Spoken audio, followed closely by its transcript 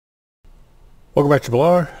Welcome back to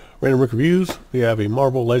Bilar, Random Rick Reviews. We have a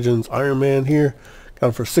Marvel Legends Iron Man here. Got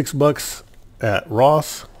it for $6 at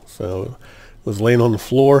Ross. So it was laying on the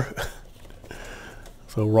floor.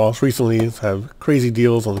 So Ross recently has had crazy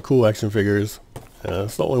deals on cool action figures.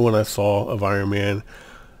 It's the only one I saw of Iron Man.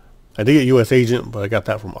 I did get US Agent, but I got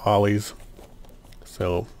that from Ollie's.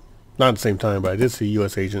 So not at the same time, but I did see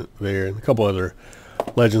US Agent there and a couple other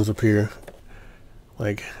Legends appear,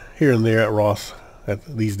 like here and there at Ross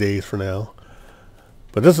these days for now.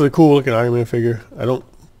 But this is a cool looking Iron Man figure. I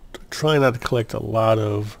try not to collect a lot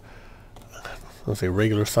of, let's say,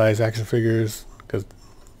 regular size action figures, because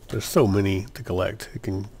there's so many to collect. It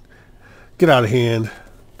can get out of hand.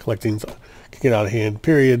 Collecting can get out of hand,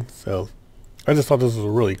 period. So I just thought this was a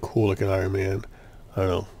really cool looking Iron Man. I don't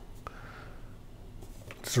know.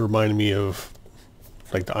 This reminded me of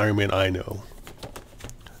like the Iron Man I know.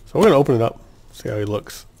 So we're going to open it up, see how he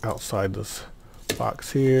looks outside this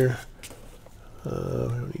box here. We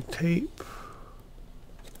don't need tape.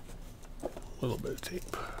 A little bit of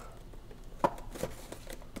tape.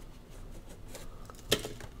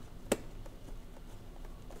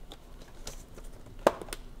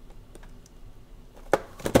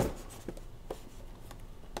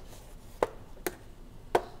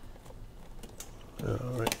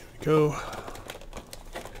 Alright, here we go.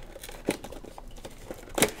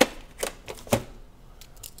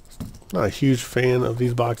 Not a huge fan of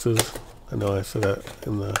these boxes. I know I said that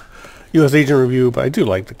in the US Agent review, but I do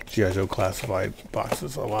like the G.I. Joe classified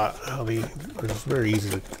boxes a lot. How they're just very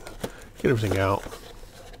easy to get everything out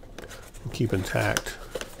and keep intact.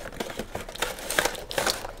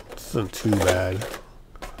 This isn't too bad.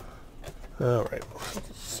 Alright,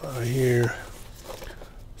 side here.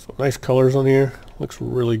 So nice colors on here. Looks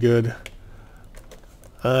really good.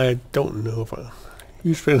 I don't know if I'm a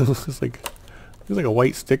huge fan of this. It's like a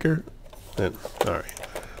white sticker. And alright.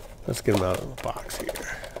 Let's get them out of the box here.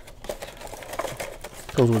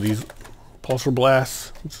 Comes with these pulsar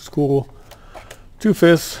blasts, which is cool. 2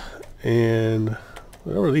 fists and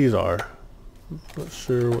whatever these are. Not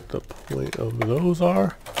sure what the point of those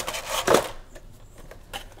are.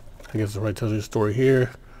 I guess the right tells you the story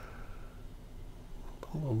here.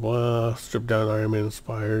 Blah, blah, blah. Stripped down Iron Man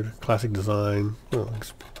inspired. Classic design. Well,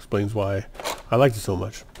 explains why I liked it so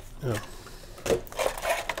much. Yeah.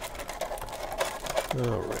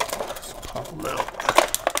 Alright. Pop them out.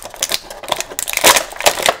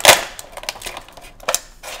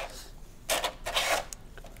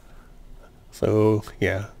 So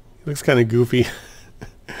yeah, he looks kind of goofy.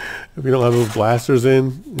 If you don't have those blasters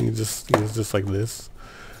in, he's just like this.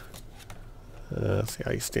 Let's see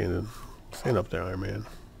how he's standing. Stand up there, Iron Man.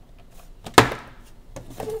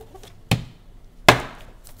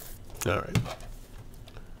 Alright.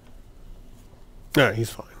 Alright,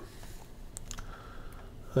 he's fine.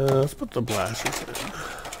 Let's put the blasters in.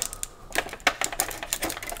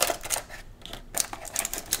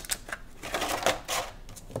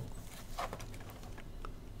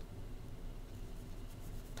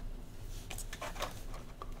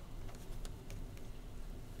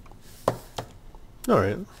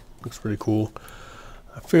 Alright, looks pretty cool.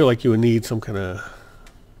 I feel like you would need some kind of,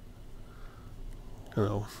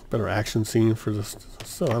 better action scene for this.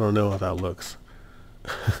 So I don't know how that looks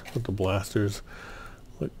with the blasters.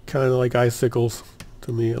 Look kind of like icicles,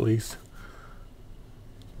 to me at least.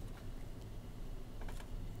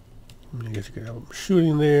 I guess you could have them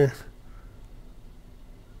shooting there.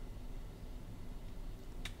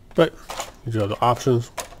 But you do have the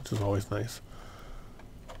options, which is always nice.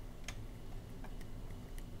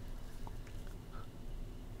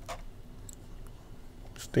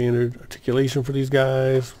 Standard articulation for these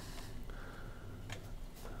guys.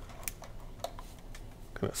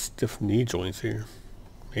 Kind of stiff knee joints here.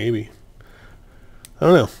 Maybe. I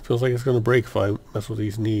don't know. Feels like it's going to break if I mess with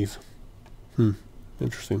these knees.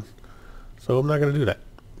 Interesting. So I'm not going to do that.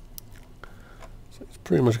 So it's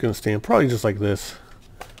pretty much going to stand probably just like this.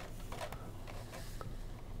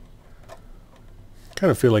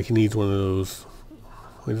 Kind of feel like he needs one of those.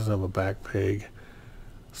 He doesn't have a back peg.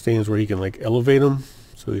 Stands where he can like elevate him.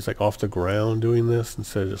 So he's like off the ground doing this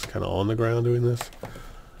instead of just kind of on the ground doing this.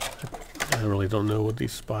 I really don't know what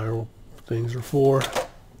these spiral things are for.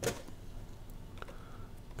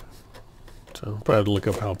 So probably have to look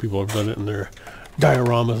up how people have done it in their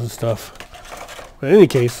dioramas and stuff. But in any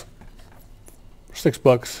case, for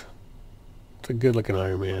 $6, it's a good looking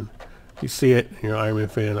Iron Man. If you see it and you're an Iron Man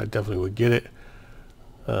fan, I definitely would get it.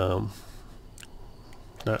 Not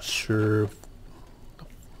sure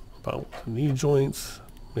about the knee joints.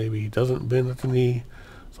 Maybe he doesn't bend at the knee,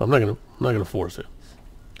 so I'm not gonna force it.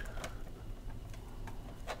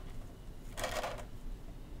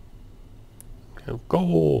 And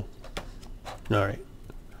goal. Alright.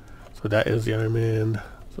 So that is the Iron Man.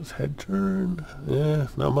 So his head turn. Yeah,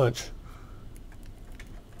 not much.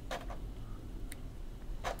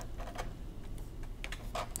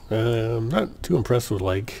 I'm not too impressed with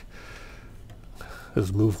like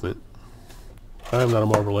his movement. I'm not a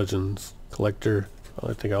Marvel Legends collector.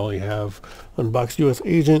 I think I only have Unboxed US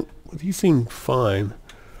Agent, but he seemed fine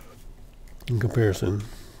in comparison.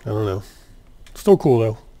 I don't know. Still cool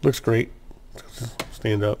though. Looks great.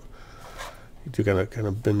 Stand up. You do kind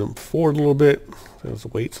of bend them forward a little bit. Those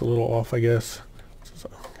weight's a little off, I guess. It's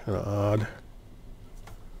kind of odd.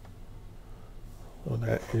 So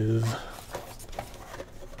that is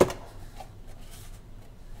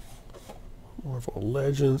Marvel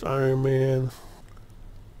Legends Iron Man.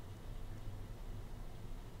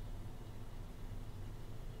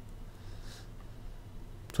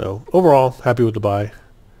 So overall, happy with the buy.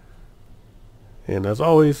 And as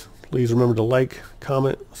always, please remember to like,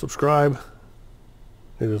 comment, subscribe.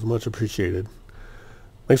 It is much appreciated.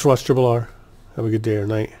 Thanks for watching Triple R. Have a good day or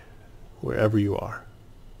night, wherever you are.